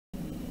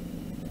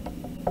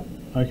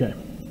Okay,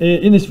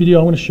 in this video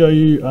I'm going to show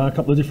you a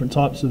couple of different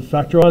types of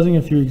factorising,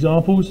 a few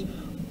examples.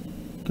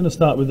 I'm going to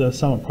start with the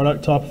sum of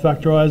product type of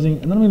factorising,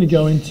 and then I'm going to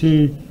go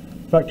into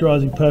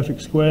factorising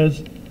perfect squares,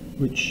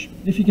 which,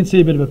 if you can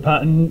see a bit of a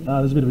pattern,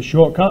 there's a bit of a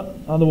shortcut.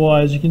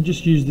 Otherwise you can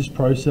just use this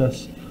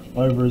process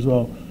over as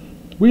well.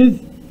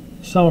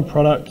 With sum of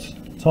product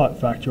type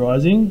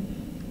factorising,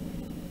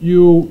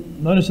 you'll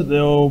notice that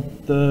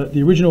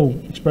the original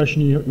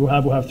expression will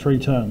have three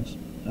terms,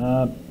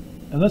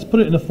 and let's put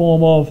it in the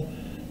form of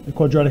the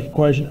quadratic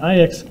equation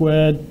ax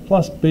squared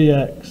plus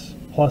bx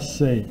plus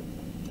c.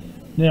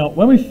 Now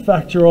when we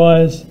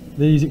factorise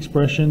these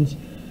expressions,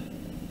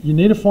 you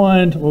need to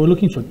find, well, we're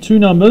looking for two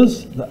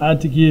numbers that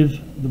add to give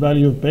the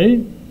value of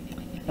b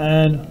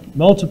and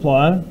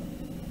multiply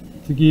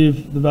to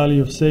give the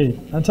value of c.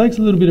 And it takes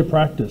a little bit of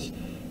practice.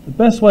 The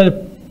best way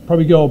to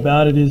probably go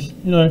about it is,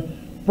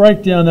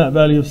 break down that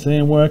value of c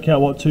and work out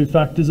what two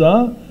factors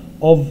are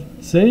of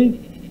c,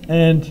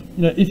 and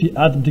if you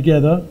add them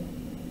together,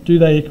 do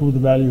they equal the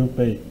value of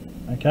b?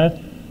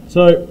 Okay,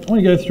 so I want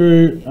to go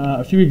through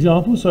a few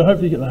examples, so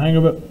hopefully you get the hang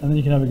of it, and then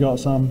you can have a go at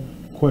some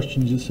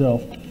questions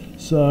yourself.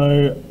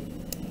 So,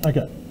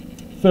 okay,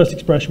 first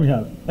expression we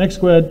have x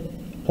squared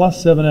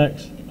plus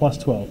 7x plus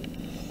 12.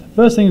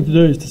 First thing to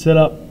do is to set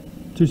up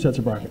two sets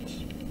of brackets,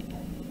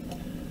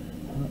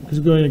 because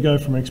we're going to go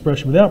from an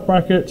expression without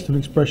brackets to an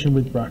expression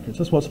with brackets.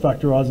 That's what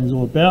factorising is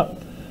all about.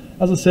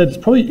 As I said, it's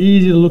probably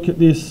easier to look at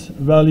this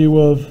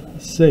value of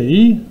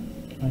c,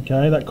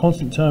 okay, that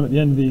constant term at the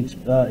end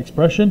of the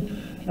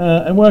expression,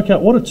 and work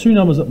out what are two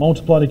numbers that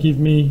multiply to give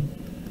me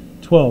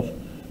 12.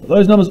 But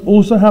those numbers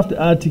also have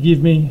to add to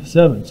give me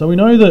 7. So we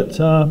know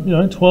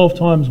that 12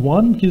 times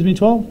 1 gives me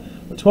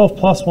 12, but 12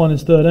 plus 1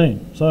 is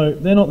 13. So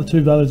they're not the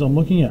two values I'm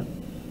looking at.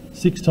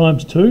 6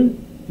 times 2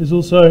 is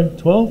also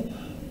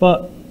 12,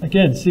 but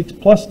again, 6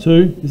 plus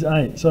 2 is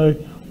 8. So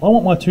I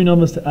want my two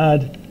numbers to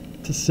add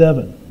to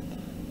 7.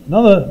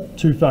 Another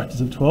two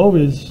factors of 12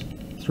 is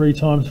 3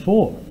 times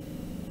 4.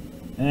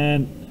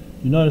 And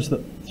you notice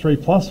that 3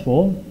 plus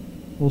 4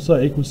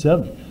 also equals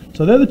 7.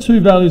 So they're the two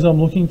values I'm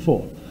looking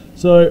for.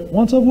 So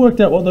once I've worked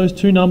out what those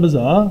two numbers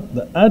are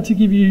that add to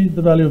give you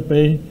the value of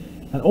b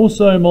and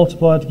also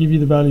multiply to give you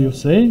the value of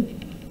c,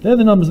 they're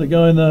the numbers that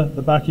go in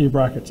the back of your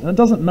brackets. And it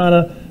doesn't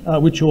matter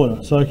which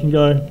order. So I can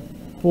go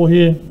 4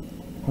 here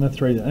and a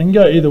 3 there. And it can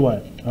go either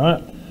way. All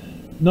right.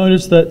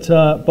 Notice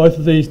that both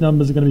of these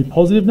numbers are going to be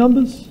positive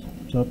numbers.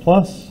 So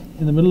plus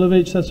in the middle of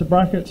each set of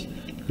brackets,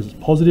 because it's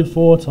positive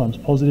 4 times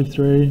positive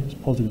 3 is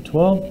positive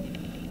 12,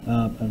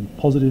 and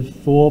positive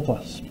 4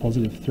 plus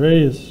positive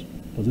 3 is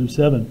positive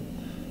 7.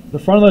 The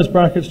front of those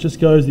brackets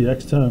just goes the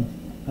x term,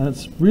 and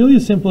it's really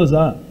as simple as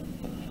that.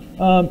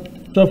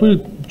 So if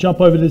we jump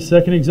over to this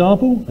second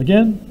example,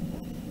 again,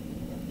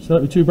 set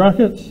up your two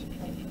brackets.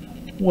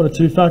 What are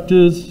two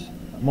factors?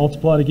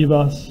 Multiply to give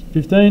us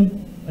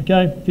 15.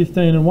 Okay,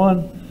 15 and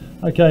 1.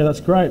 Okay, that's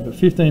great, but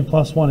 15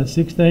 plus 1 is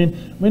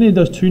 16. We need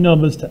those two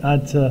numbers to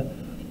add to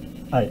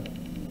 8.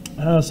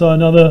 So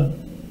another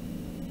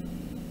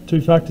two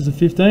factors of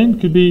 15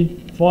 could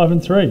be 5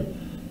 and 3.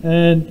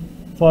 And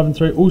 5 and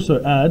 3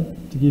 also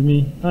add to give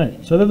me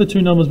 8. So they're the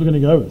two numbers we're going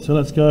to go with. So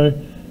let's go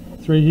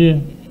 3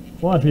 here,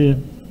 5 here.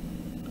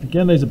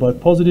 Again, these are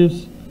both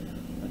positives.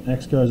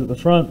 X goes at the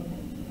front.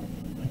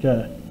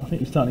 Okay, I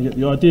think you're starting to get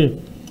the idea.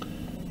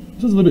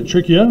 This is a little bit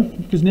trickier,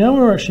 because now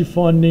we're actually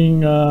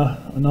finding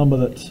a number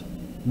that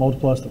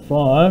multiplies to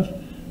 5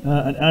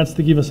 and adds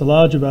to give us a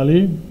larger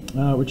value,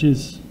 which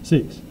is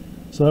 6.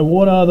 So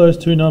what are those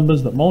two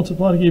numbers that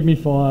multiply to give me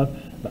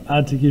 5 but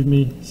add to give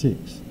me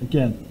 6?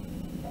 Again,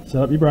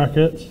 set up your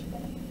brackets.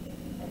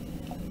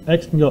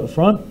 X can go at the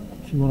front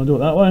if you want to do it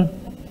that way.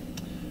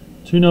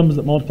 Two numbers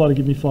that multiply to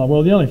give me 5.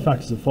 Well, the only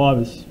factors of 5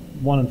 is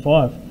 1 and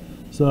 5.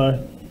 So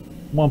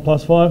 1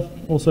 plus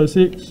 5, also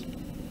 6.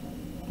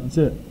 That's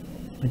it.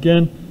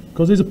 Again,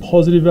 because these are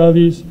positive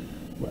values,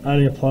 we're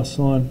adding a plus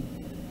sign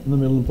in the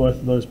middle of both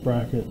of those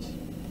brackets.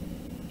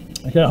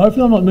 Okay,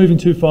 hopefully I'm not moving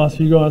too fast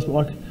for you guys,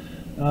 but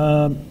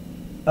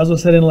as I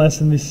said in the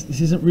lesson, this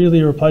isn't really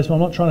a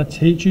replacement. I'm not trying to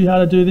teach you how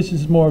to do this.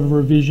 This is more of a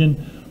revision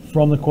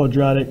from the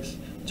quadratics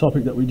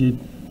topic that we did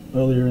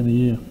earlier in the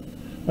year.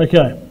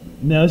 Okay,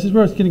 now this is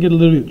where it's going to get a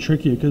little bit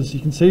trickier, because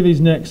you can see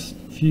these next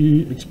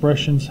few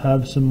expressions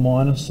have some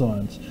minus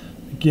signs.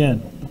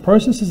 Again, the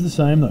process is the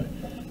same though.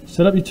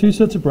 Set up your two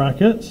sets of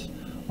brackets.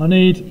 I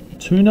need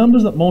two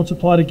numbers that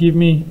multiply to give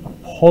me a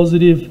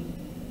positive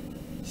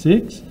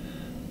 6,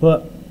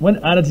 but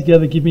when added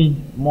together give me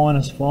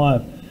minus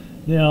 5.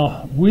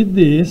 Now with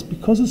this,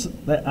 because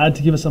they add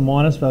to give us a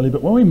minus value,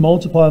 but when we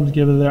multiply them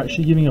together they're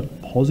actually giving a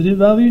positive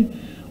value,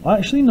 I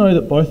actually know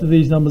that both of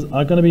these numbers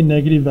are going to be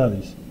negative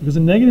values, because a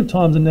negative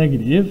times a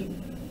negative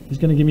is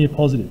going to give me a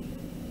positive.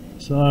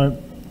 So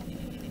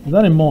with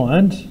that in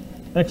mind,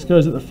 x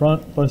goes at the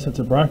front, both sets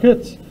of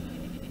brackets,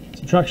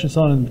 subtraction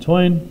sign in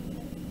between,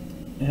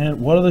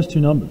 and what are those two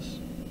numbers?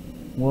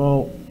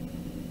 Well,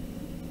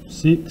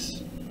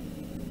 6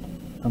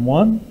 and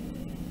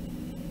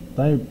 1,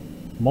 they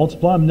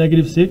multiply,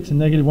 negative 6 and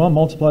negative 1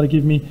 multiply to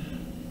give me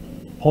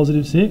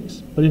positive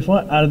 6, but if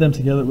I added them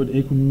together it would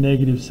equal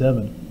negative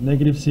 7.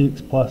 Negative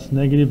 6 plus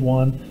negative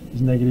 1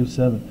 is negative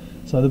 7.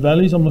 So the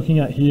values I'm looking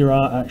at here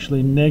are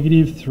actually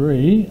negative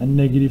 3 and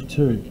negative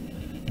 2.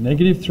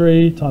 Negative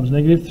 3 times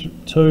negative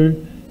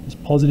 2 is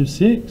positive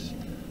 6.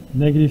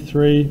 Negative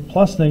 3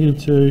 plus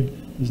negative 2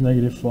 is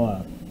negative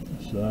 5.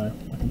 So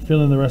I can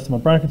fill in the rest of my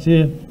brackets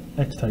here.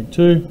 X take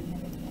 2,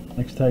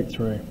 X take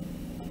 3.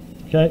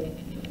 Okay,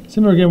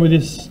 similar again with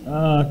this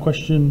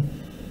question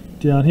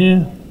down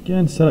here.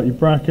 Again, set up your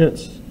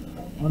brackets.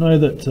 I know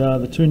that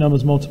the two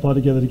numbers multiply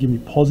together to give me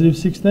positive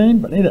 16,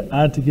 but I need to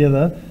add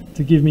together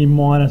to give me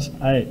minus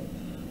 8.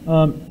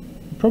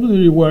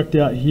 Probably worked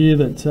out here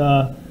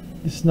that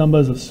this number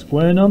is a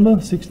square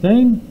number,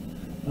 16,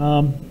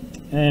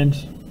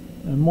 and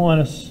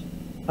minus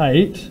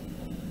 8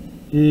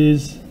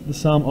 is the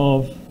sum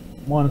of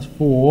minus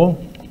 4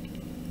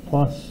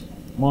 plus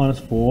minus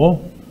 4,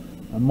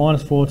 and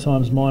minus 4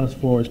 times minus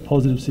 4 is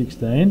positive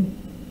 16.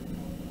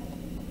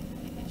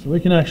 So we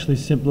can actually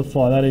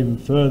simplify that even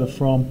further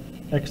from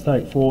x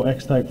take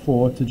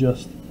 4 to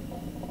just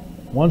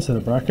one set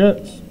of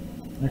brackets,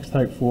 x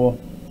take 4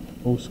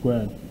 all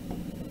squared.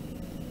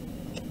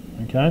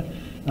 Okay,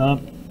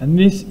 and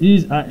this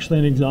is actually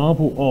an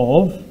example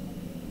of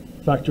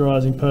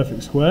factorising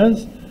perfect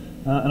squares,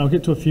 and I'll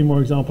get to a few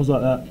more examples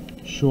like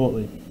that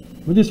shortly.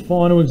 With this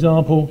final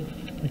example,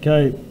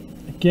 okay,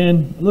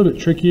 again, a little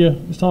bit trickier.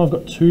 This time I've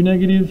got two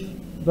negative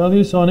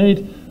values, so I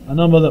need a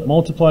number that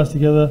multiplies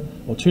together,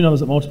 or two numbers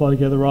that multiply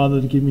together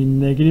rather, to give me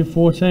negative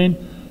 14.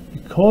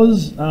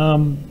 Because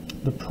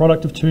the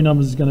product of two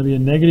numbers is going to be a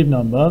negative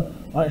number,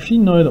 I actually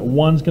know that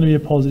one's going to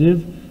be a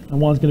positive and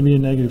one's going to be a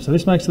negative. So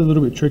this makes it a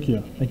little bit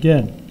trickier.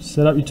 Again,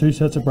 set up your two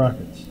sets of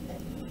brackets.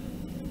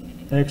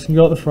 X can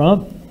go at the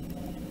front.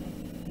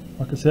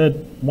 Like I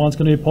said, one's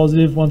going to be a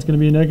positive, one's going to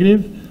be a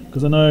negative,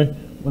 because I know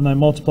when they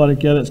multiply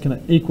together it's going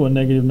to equal a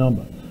negative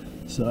number.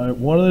 So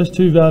what are those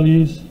two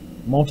values?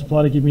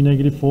 Multiply to give me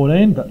negative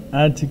 14, but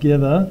add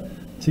together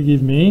to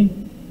give me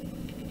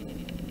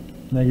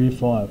negative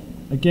 5.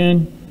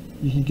 Again,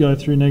 you could go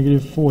through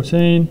negative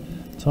 14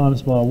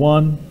 times by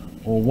 1,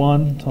 or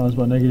 1 times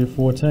by negative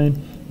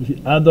 14. If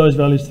you add those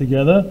values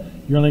together,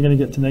 you're only going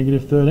to get to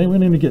negative 13. We're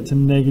going to get to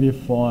negative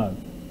 5.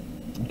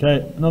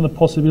 Okay, another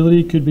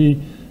possibility could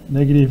be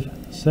negative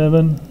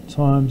 7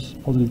 times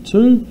positive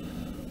 2,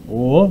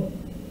 or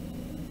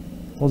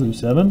positive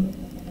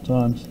 7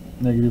 times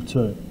negative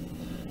 2.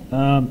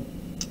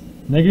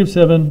 Negative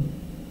 7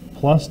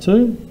 plus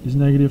 2 is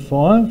negative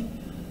 5.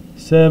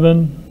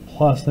 7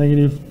 plus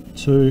negative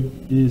 2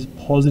 is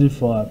positive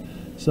 5.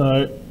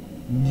 So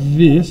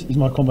this is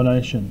my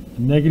combination,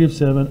 a negative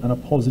 7 and a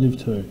positive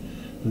 2. So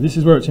this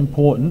is where it's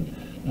important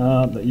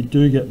that you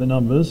do get the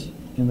numbers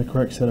in the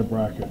correct set of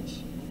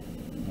brackets.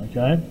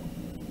 Okay.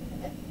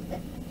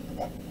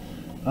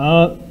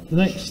 The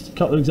next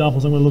couple of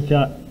examples I'm going to look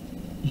at,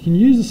 you can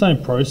use the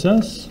same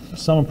process,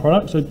 sum and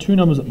product. So two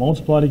numbers that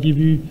multiply to give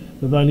you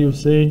the value of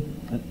C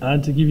and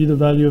add to give you the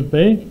value of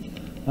B.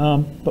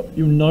 But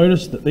you'll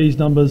notice that these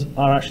numbers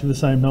are actually the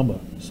same number.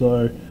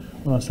 So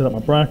when I set up my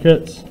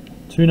brackets,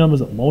 two numbers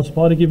that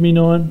multiply to give me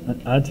 9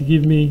 and add to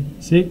give me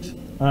 6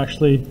 are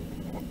actually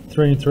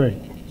 3 and 3.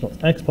 So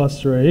it's x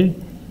plus 3,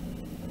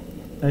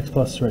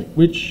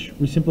 which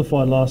we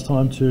simplified last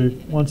time to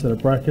one set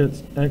of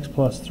brackets, x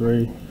plus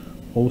 3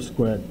 all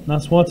squared. And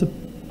that's why it's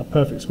a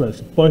perfect square.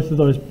 So both of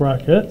those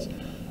brackets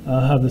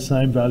have the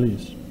same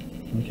values.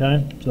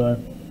 Okay,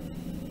 so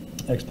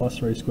x plus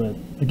 3 squared.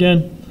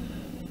 Again,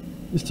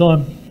 this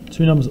time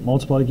two numbers that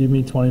multiply to give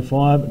me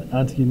 25 and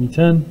add to give me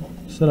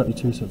 10. Set up your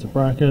two sets of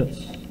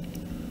brackets.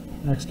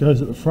 X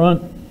goes at the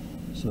front,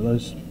 so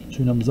those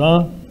two numbers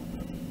are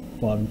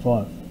 5 and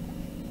 5.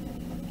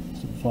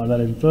 Simplify that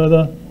even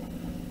further.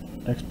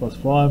 X plus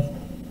 5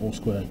 all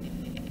squared.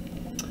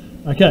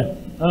 Okay,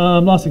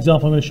 last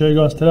example I'm going to show you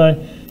guys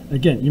today.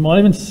 Again, you might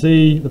even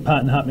see the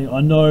pattern happening.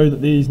 I know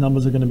that these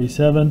numbers are going to be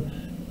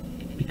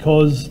 7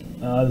 because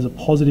there's a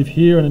positive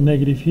here and a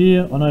negative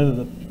here. I know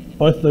that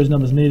both of those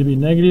numbers need to be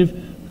negative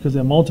because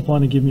they're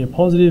multiplying to give me a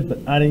positive but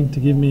adding to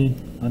give me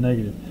a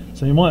negative.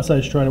 So you might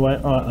say straight away,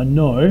 all right, I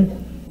know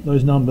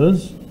those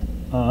numbers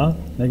are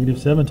negative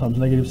 7 times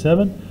negative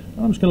 7. And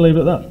I'm just going to leave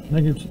it at that.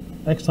 Negative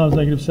x times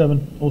negative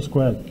 7 all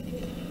squared.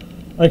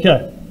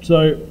 Okay,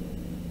 so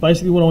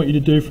basically what I want you to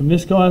do from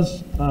this,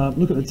 guys,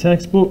 look at the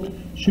textbook.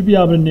 Should be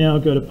able to now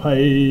go to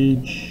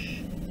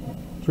page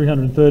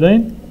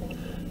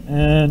 313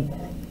 and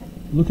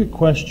look at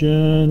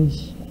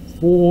questions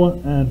 4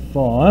 and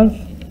 5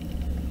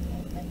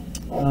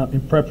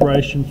 in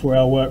preparation for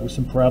our work with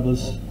some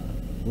parabolas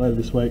later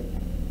this week.